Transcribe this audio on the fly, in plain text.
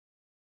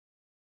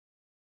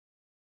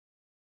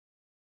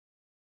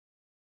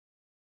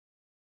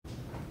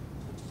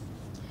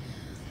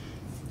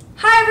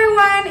Hi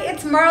everyone,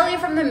 it's Marley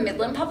from the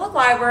Midland Public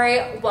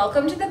Library.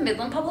 Welcome to the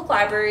Midland Public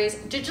Library's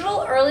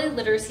Digital Early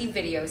Literacy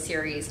video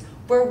series,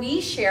 where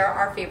we share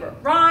our favorite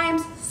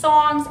rhymes,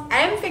 songs,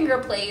 and finger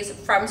plays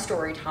from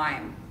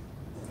Storytime.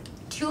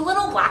 Two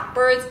Little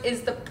Blackbirds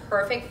is the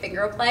perfect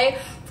finger play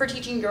for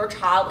teaching your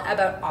child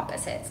about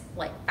opposites,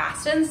 like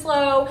fast and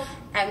slow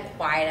and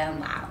quiet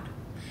and loud.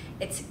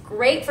 It's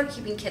great for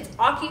keeping kids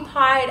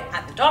occupied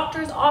at the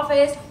doctor's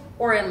office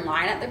or in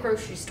line at the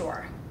grocery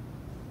store.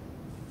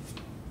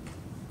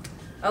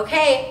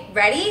 Okay,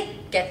 ready?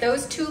 Get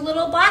those two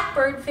little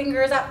blackbird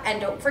fingers up and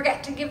don't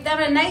forget to give them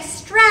a nice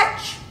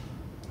stretch.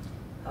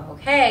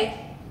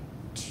 Okay,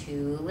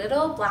 two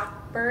little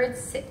blackbirds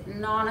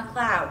sitting on a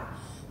cloud.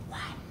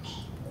 One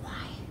name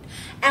quiet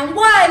and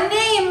one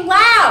name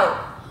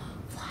loud.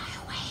 Fly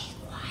away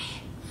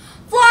quiet,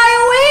 fly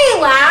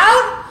away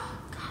loud.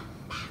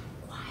 Come back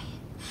quiet,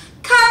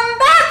 come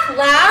back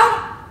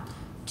loud.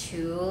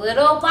 Two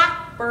little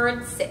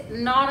blackbirds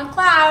sitting on a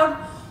cloud.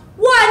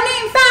 One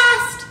name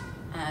fast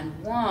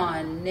and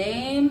one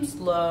name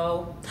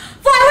slow.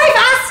 Fly away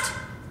fast,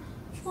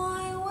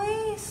 fly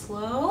away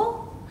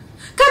slow.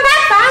 Come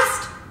back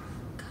fast,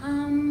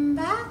 come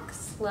back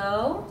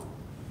slow.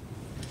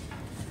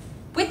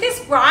 With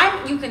this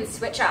rhyme, you can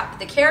switch up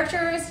the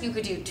characters. You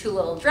could do two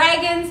little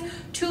dragons,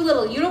 two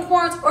little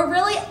unicorns, or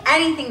really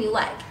anything you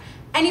like.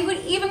 And you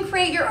could even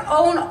create your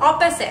own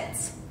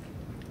opposites.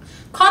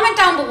 Comment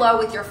down below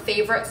with your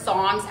favorite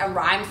songs and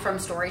rhymes from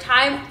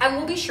Storytime, and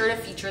we'll be sure to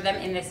feature them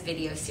in this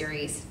video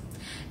series.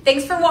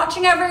 Thanks for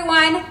watching,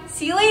 everyone.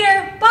 See you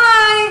later.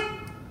 Bye.